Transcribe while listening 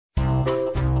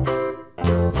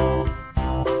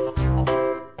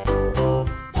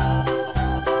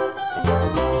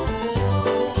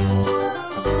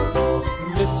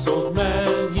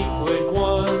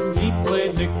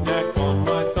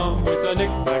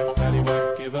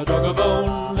give a dog a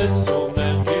bone. This old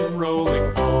man came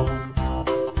rolling home.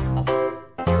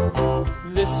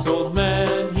 This old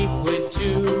man, he played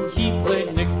too. He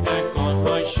played knick-knack on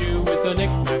my shoe with a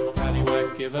knick-knack,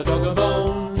 paddywhack, give a dog a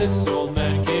bone. This old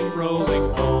man came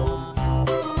rolling home.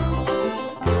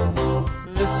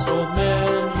 This old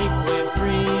man, he played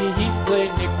three. He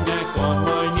played knick-knack on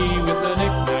my knee with a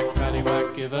knick-knack,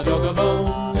 paddywhack, give a dog a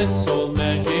bone. This old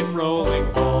man came rolling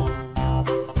home.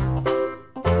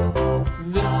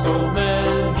 This old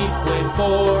man, he played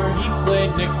four. He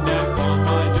played knick-knack on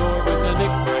my door with a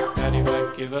knick-knack,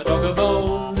 paddywhack, give a dog a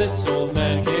bone. This old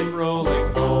man came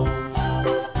rolling home.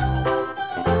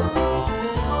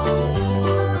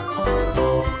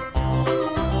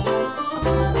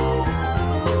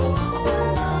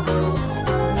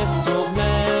 This old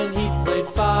man, he played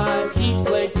five. He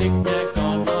played knick-knack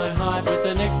on my hive with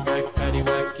a knick-knack,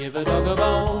 paddywhack, give a dog a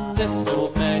bone. This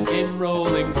old man came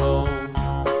rolling home.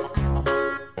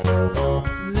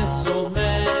 This old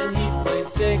man, he played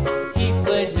six. He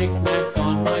played knick-knack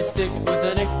on my sticks with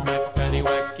a knick-knack,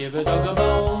 paddywhack, give a dog a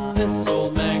bone. This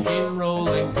old man came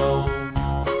rolling home.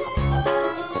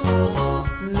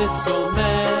 This old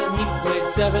man, he played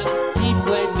seven. He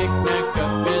played knick-knack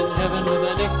up in heaven with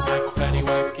a knick-knack,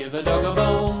 paddywhack, give a dog a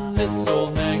bone. This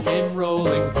old man came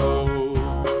rolling home.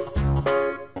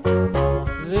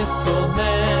 This old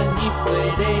man, he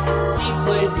played eight. He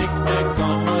played knick-knack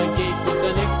on my gate with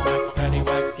a knick-knack,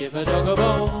 paddywhack, give a dog a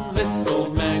bone. This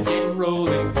old man came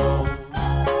rolling home.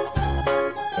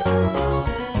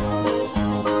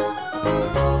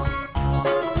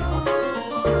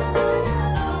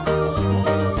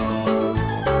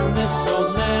 This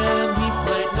old man, he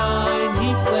played nine. He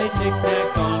played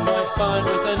knick-knack on my spine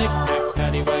with a knick-knack,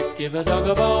 paddywhack, give a dog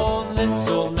a bone. This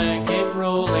old man came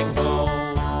rolling home.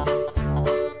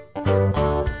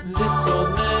 This old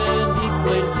man, he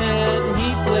played ten. He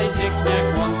played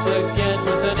knick-knack once again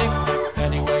with a knick-knack,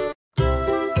 paddywhack.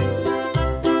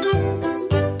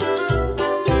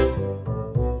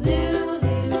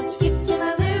 Lulu, skip to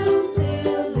my loo.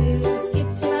 Lulu, skip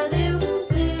to my loo.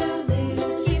 Lulu,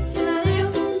 skip to my loo.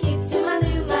 Skip to my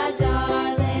loo, my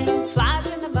darling. Flies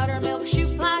in the buttermilk shoe,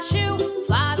 fly shoe.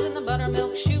 Flies in the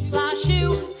buttermilk shoe, fly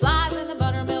shoe. Flies in the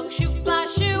buttermilk shoe, fly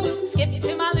shoe. Skip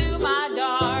to my loo, my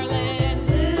darling.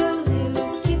 Lulu,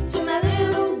 skip to my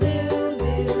loo.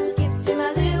 Lulu, skip to my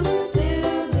loo.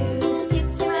 Lulu, skip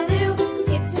to my loo.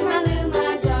 Skip to my loo,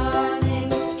 my darling.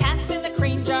 Cats in the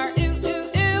cream jar, ooh ooh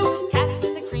ooh. Cats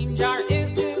in the cream jar, ooh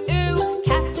ooh ooh.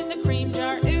 Cats in the cream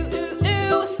jar, ooh ooh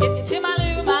ooh. Skip to my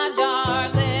loo, my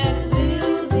darling.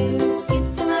 Lulu, skip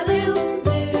to my loo.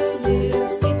 Lulu,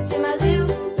 skip to my loo.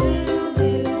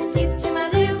 Lulu, skip to my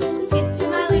loo. Skip to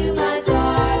my loo, my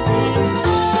darling.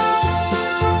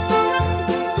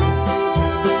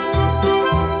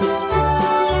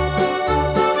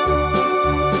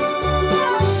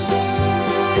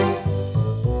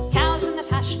 Cows in the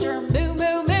pasture, moo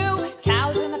moo moo.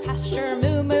 Cows in the pasture,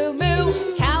 moo moo moo.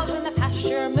 Cows in the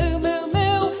pasture, moo moo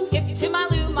moo. Skip to my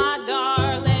loo, my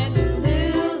darling.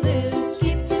 Lulu,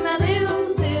 skip to my loo.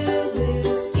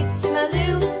 Lulu, skip to my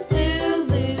loo.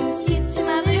 Lulu, skip to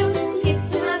my loo. Skip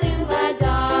to my loo, my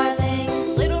darling.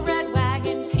 Little red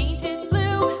wagon painted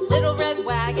blue. Little red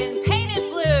wagon painted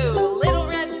blue. Little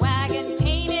red wagon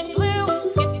painted blue.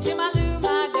 Skip to my loo,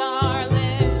 my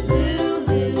darling.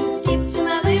 Lulu, skip to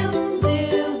my loo.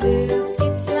 Lulu,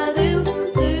 skip to my loo.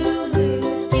 Lulu,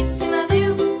 skip to my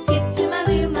loo. Skip to my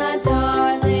loo, my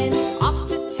darling. Off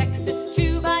to Texas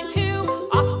 2x2.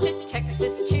 Off to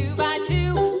Texas 2x2.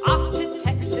 Off to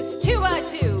Texas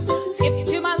 2x2. Skip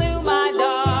to my loo, my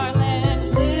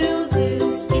darling.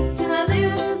 Lulu, skip to my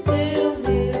loo.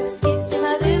 Lulu, skip to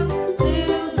my loo.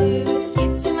 Lulu,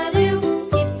 skip to my loo.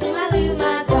 Skip to my loo,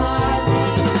 my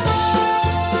darling.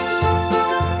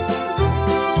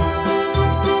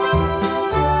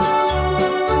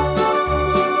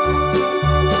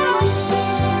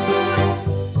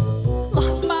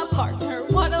 Lost my partner,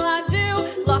 what'll I do?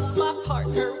 Lost my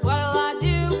partner, what'll I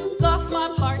do? Lost my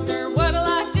partner, what'll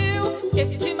I do?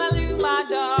 Skip to my loo, my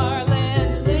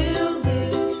darling.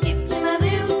 Lulu, skip to my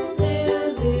loo.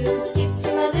 Lulu, skip to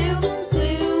my loo.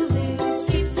 Lulu,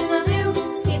 skip to my loo.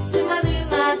 Skip to my loo,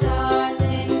 my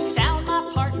darling. Found my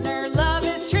partner, love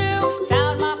is true.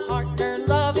 Found my partner,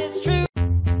 love is true.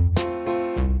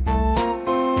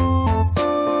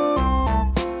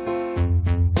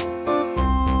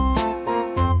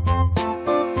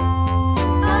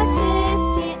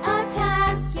 Artistic,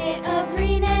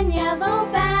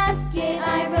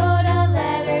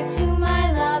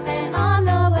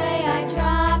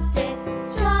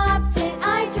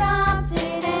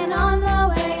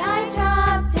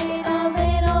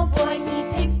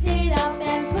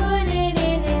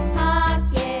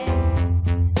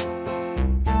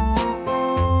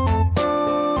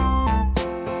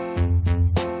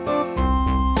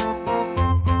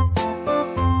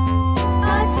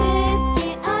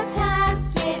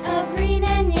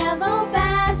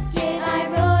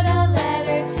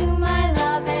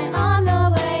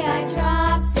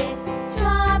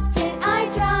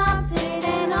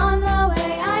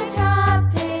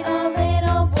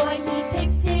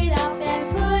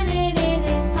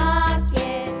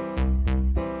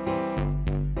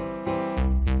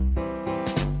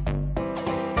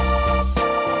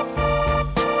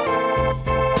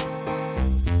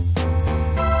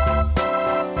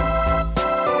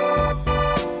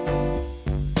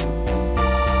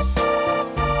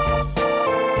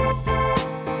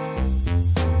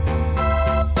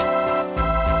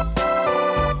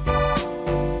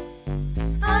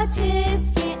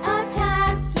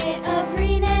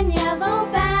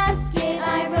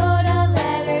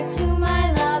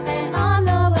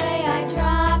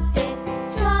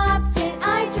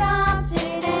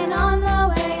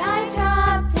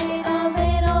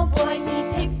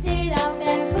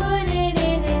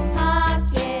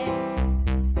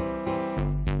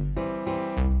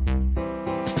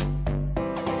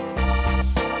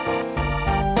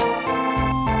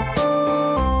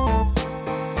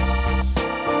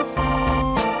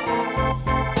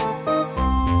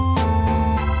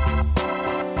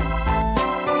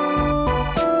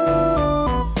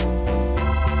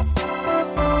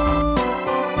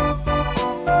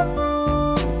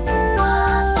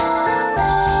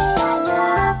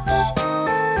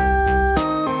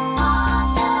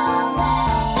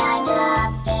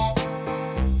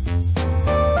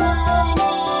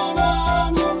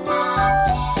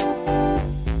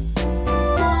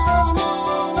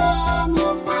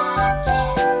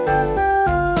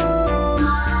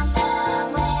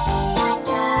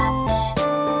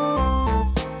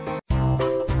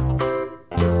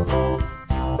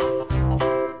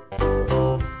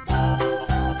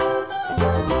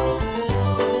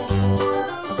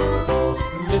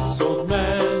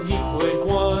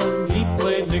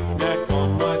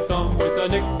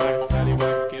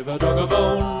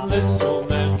 This old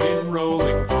man came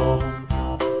rolling home.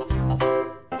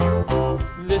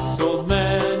 This old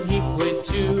man, he played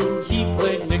too. He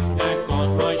played knick-knack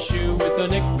on my shoe. With a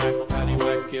knick-knack,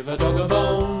 paddywhack, give a dog a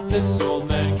bone. This old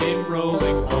man came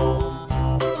rolling home.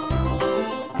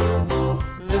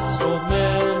 This old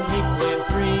man, he played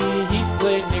three. He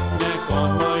played knick-knack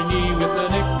on my knee. With a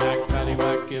knick-knack,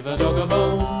 paddywhack, give a dog a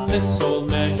bone. This old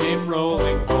man came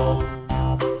rolling home.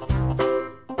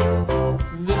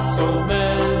 This old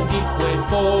man, he played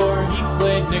four. He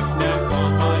played knick-knack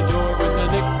on my door. With a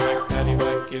knick-knack,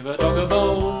 paddywhack, give a dog a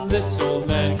bone. This old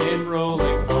man came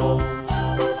rolling home.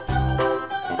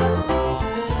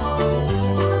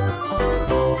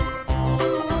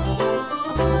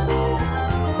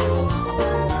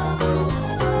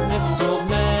 This old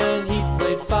man, he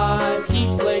played five.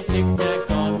 He played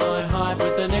knick-knack on my hive.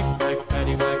 With a knick-knack,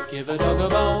 paddywhack, give a dog a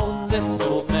bone. This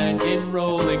old man came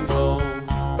rolling home.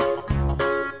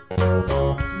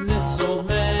 This old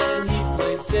man, he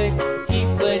played six. He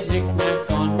played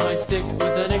knick-knack on my sticks.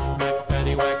 With a knick-knack,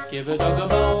 paddywhack, give a dog a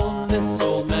bone. This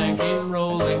old man came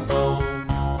rolling home.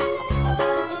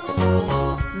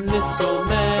 This old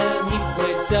man, he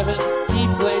played seven. He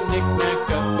played knick-knack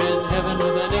up in heaven.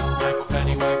 With a knick-knack,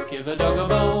 paddywhack, give a dog a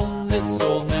bone. This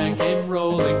old man came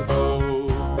rolling home.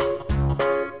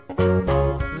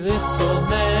 This old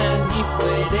man, he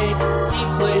played eight. He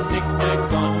played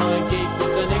knick-knack on my gate.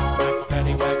 With a knick-knack,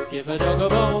 paddywhack, give a dog a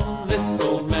bone.